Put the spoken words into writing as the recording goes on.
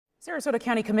Sarasota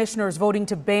County Commissioners voting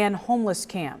to ban homeless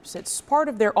camps. It's part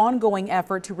of their ongoing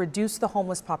effort to reduce the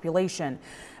homeless population.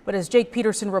 But as Jake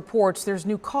Peterson reports, there's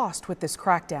new cost with this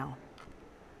crackdown.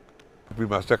 It'll be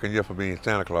my second year for being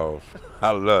Santa Claus.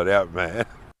 I love that, man.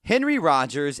 Henry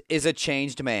Rogers is a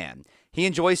changed man. He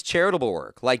enjoys charitable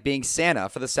work, like being Santa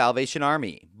for the Salvation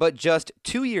Army. But just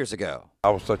 2 years ago, I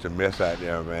was such a mess out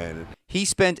there, man. he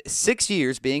spent 6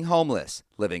 years being homeless,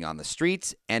 living on the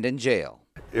streets and in jail.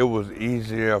 It was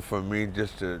easier for me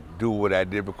just to do what I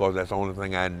did because that's the only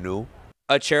thing I knew.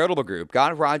 A charitable group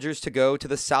got Rogers to go to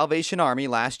the Salvation Army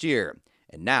last year,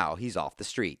 and now he's off the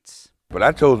streets. But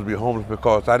I chose to be homeless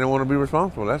because I didn't want to be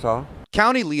responsible, that's all.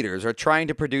 County leaders are trying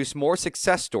to produce more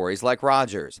success stories like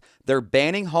Rogers. They're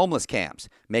banning homeless camps,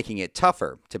 making it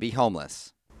tougher to be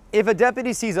homeless. If a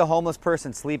deputy sees a homeless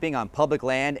person sleeping on public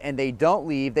land and they don't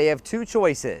leave, they have two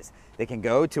choices. They can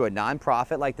go to a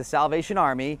nonprofit like the Salvation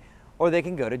Army, or they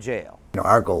can go to jail.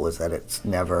 Our goal is that it's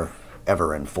never,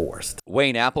 ever enforced.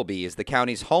 Wayne Appleby is the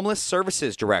county's homeless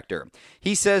services director.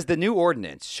 He says the new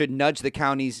ordinance should nudge the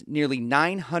county's nearly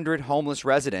 900 homeless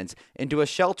residents into a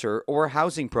shelter or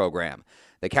housing program.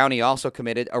 The county also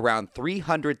committed around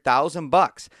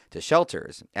 $300,000 to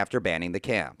shelters after banning the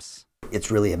camps.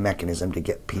 It's really a mechanism to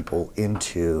get people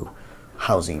into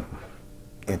housing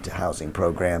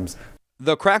programs.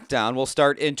 The crackdown will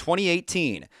start in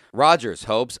 2018. Rogers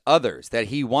hopes others that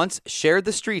he once shared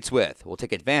the streets with will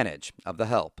take advantage of the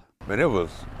help. Man, it was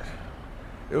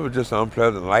just an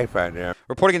unpleasant life out there.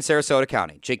 Reporting in Sarasota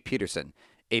County, Jake Peterson,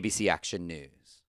 ABC Action News.